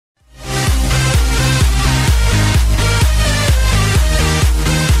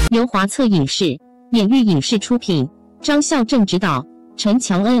由华策影视、演育影视出品，张孝正执导，陈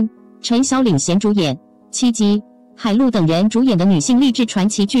乔恩、陈晓领衔主演，戚姬、海陆等人主演的女性励志传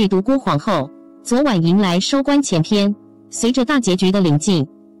奇剧《独孤皇后》昨晚迎来收官前篇。随着大结局的临近，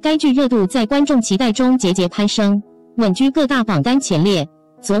该剧热度在观众期待中节节攀升，稳居各大榜单前列。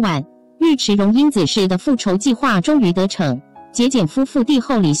昨晚，尉迟荣因子氏的复仇计划终于得逞，节俭夫妇帝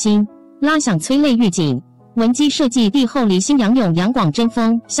后离心，拉响催泪预警。文姬设计帝后离心杨勇、杨广争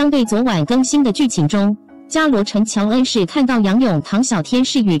锋。相对昨晚更新的剧情中，伽罗陈乔恩是看到杨勇、唐小天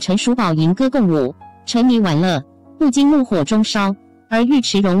是与陈叔宝吟歌共舞，沉迷玩乐，不禁怒火中烧。而尉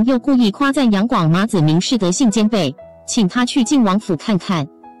迟荣又故意夸赞杨广马子明是德性兼备，请他去晋王府看看。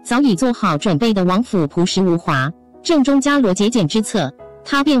早已做好准备的王府朴实无华，正中伽罗节俭之策，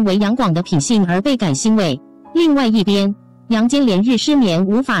他便为杨广的品性而倍感欣慰。另外一边，杨坚连日失眠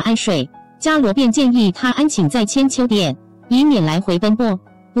无法安睡，伽罗便建议他安寝在千秋殿，以免来回奔波。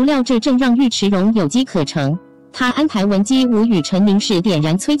不料这正让尉迟荣有机可乘，他安排文姬无与陈宁氏点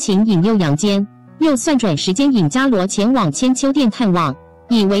燃催情引诱杨坚，又算准时间引伽罗前往千秋殿探望。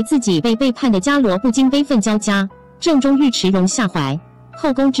以为自己被背叛的伽罗不禁悲愤交加，正中尉迟荣下怀。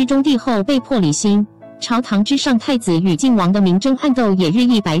后宫之中帝后被迫离心，朝堂之上太子与晋王的明争暗斗也日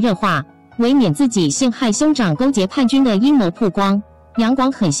益白热化。为免自己陷害兄长勾结叛军的阴谋曝光，杨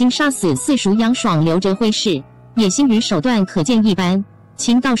广狠心杀死四叔杨爽刘哲辉氏，野心与手段可见一斑。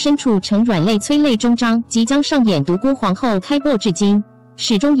情到深处成软肋，催泪终章即将上演独孤皇后开播至今，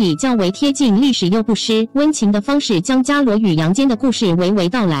始终以较为贴近历史又不失温情的方式将伽罗与杨坚的故事娓娓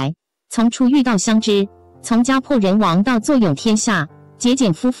道来。从初遇到相知，从家破人亡到坐拥天下，节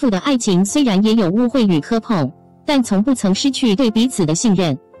俭夫妇的爱情虽然也有误会与磕碰，但从不曾失去对彼此的信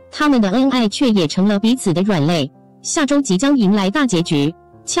任。他们的恩爱却也成了彼此的软肋。下周即将迎来大结局，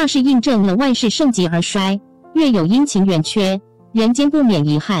恰是印证了万事盛极而衰，月有阴晴圆缺，人间不免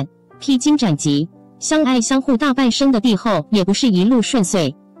遗憾。披荆斩棘，相爱相护大半生的帝后也不是一路顺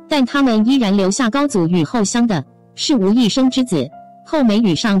遂，但他们依然留下高祖与后香的是无一生之子。后梅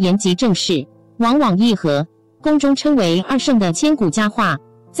与上言及正室，往往议和，宫中称为二圣的千古佳话。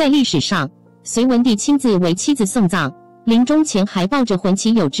在历史上，隋文帝亲自为妻子送葬，临终前还抱着魂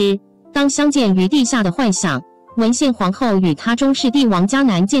骑有之，当相见于地下的幻想。文献皇后与他终是帝王家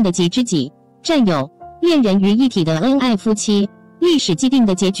难见的极知己，战友、恋人于一体的恩爱夫妻。历史既定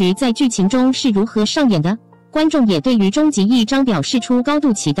的结局在剧情中是如何上演的？观众也对于终极一章表示出高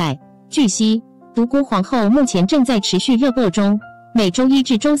度期待。据悉，独孤皇后目前正在持续热播中，每周一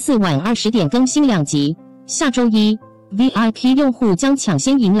至周四晚20点更新2集。下周一 ，VIP 用户将抢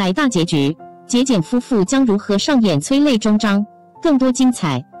先迎来大结局，节俭夫妇将如何上演催泪终章？更多精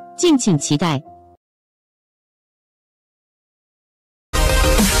彩，敬请期待。